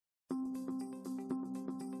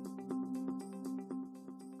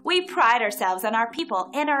We pride ourselves on our people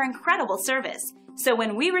and our incredible service. So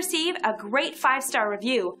when we receive a great 5-star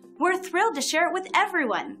review, we're thrilled to share it with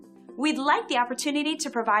everyone. We'd like the opportunity to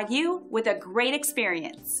provide you with a great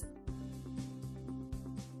experience.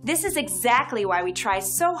 This is exactly why we try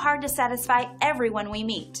so hard to satisfy everyone we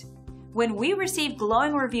meet. When we receive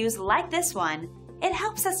glowing reviews like this one, it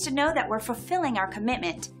helps us to know that we're fulfilling our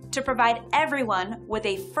commitment to provide everyone with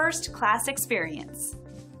a first-class experience.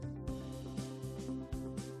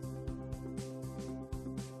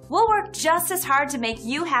 We'll work just as hard to make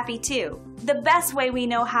you happy too, the best way we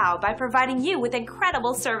know how, by providing you with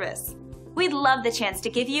incredible service. We'd love the chance to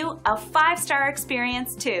give you a 5-star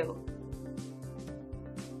experience too.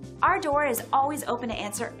 Our door is always open to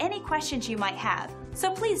answer any questions you might have,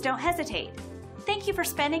 so please don't hesitate. Thank you for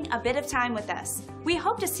spending a bit of time with us. We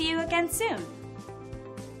hope to see you again soon.